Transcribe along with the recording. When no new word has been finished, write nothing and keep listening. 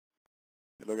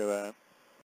Look at that.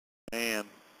 Man,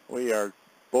 we are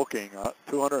booking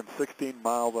 216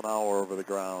 miles an hour over the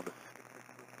ground.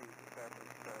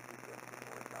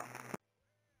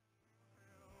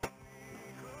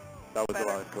 That was the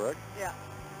line, correct? Yeah.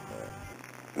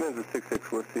 There's a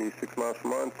 66 Whiskey, 6 miles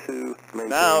from on to maintain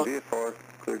Now, VFR.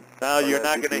 Cleared. now you're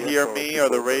not going to hear me or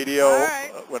the radio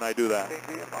right. when I do that.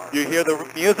 You hear the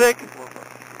music?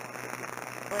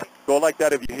 Go like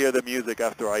that if you hear the music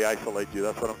after I isolate you.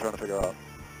 That's what I'm trying to figure out.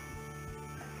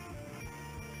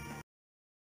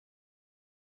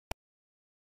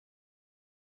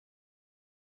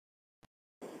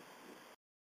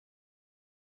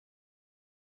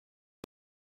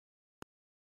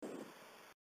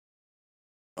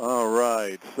 All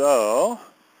right, so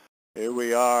here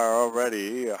we are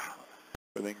already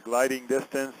within gliding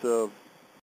distance of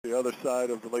the other side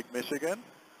of the Lake Michigan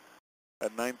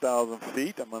at 9,000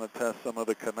 feet. I'm going to test some of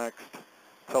the Connect's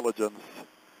Telligence.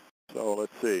 So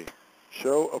let's see.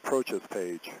 Show approaches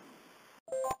page.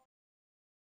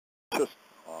 Just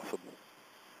awesome.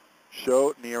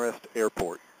 Show nearest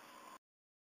airport.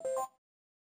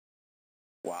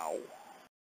 Wow.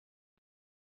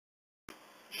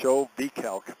 Show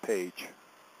VCalc page.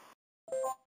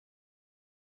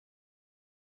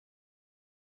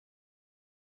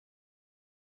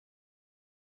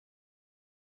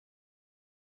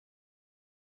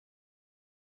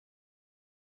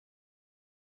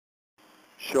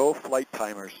 Show flight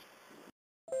timers.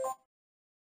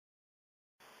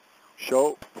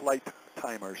 Show flight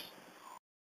timers.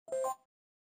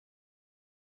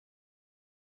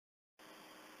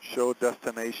 Show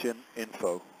destination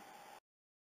info.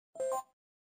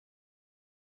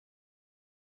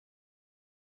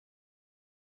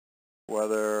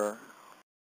 Weather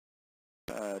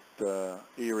at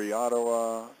Erie,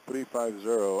 Ottawa,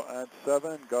 350 at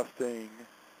 7, gusting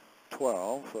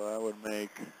 12, so that would make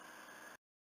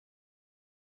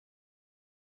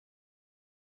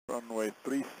runway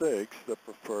 36 the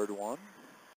preferred one.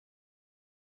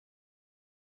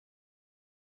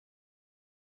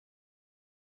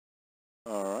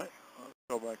 All right, let's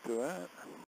go back to that.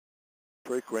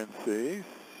 Frequencies.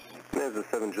 There's a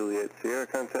 7 Juliet Sierra,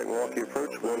 contact Milwaukee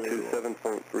approach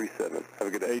 127.37. Have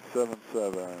a good day.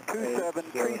 877.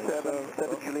 2737,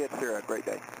 7 Juliet Sierra, great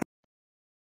day.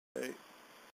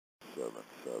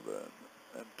 877,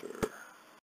 enter.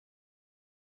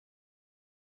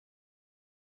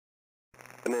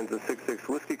 Bonanza 66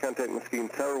 Whiskey, contact Muskegon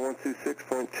Tower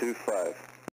 126.25.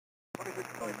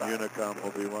 And Unicom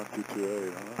will be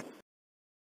 1228, huh?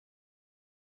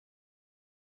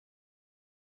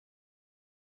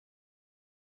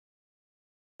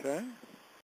 Okay.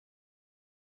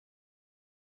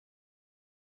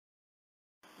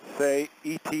 Say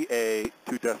ETA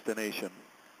to destination.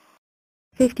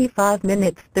 55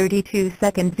 minutes 32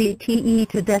 seconds ETE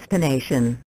to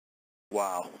destination.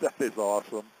 Wow, that is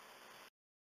awesome.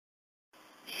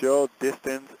 Show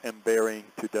distance and bearing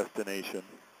to destination.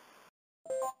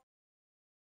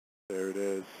 There it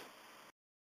is.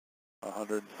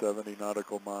 170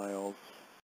 nautical miles.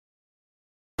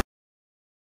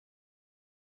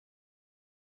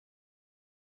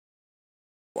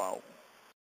 Wow.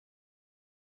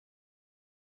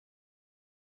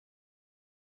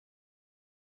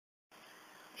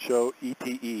 Show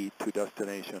ETE to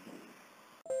destination.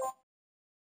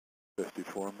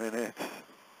 54 minutes.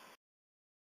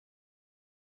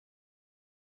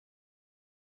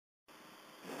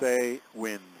 Say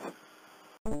winds.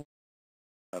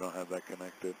 I don't have that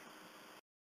connected.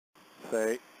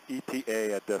 Say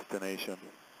ETA at destination.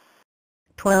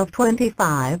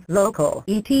 12:25 local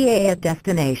ETA at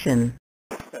destination.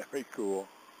 Very cool.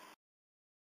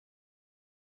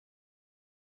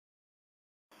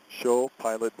 Show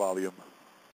pilot volume.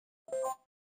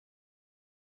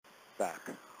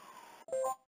 Back.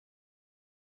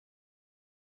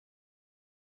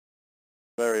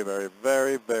 Very, very,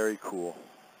 very, very cool.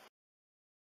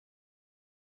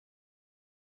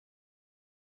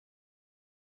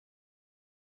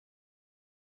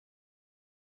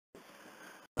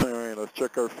 All right, let's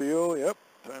check our fuel. Yep,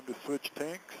 time to switch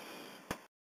tanks.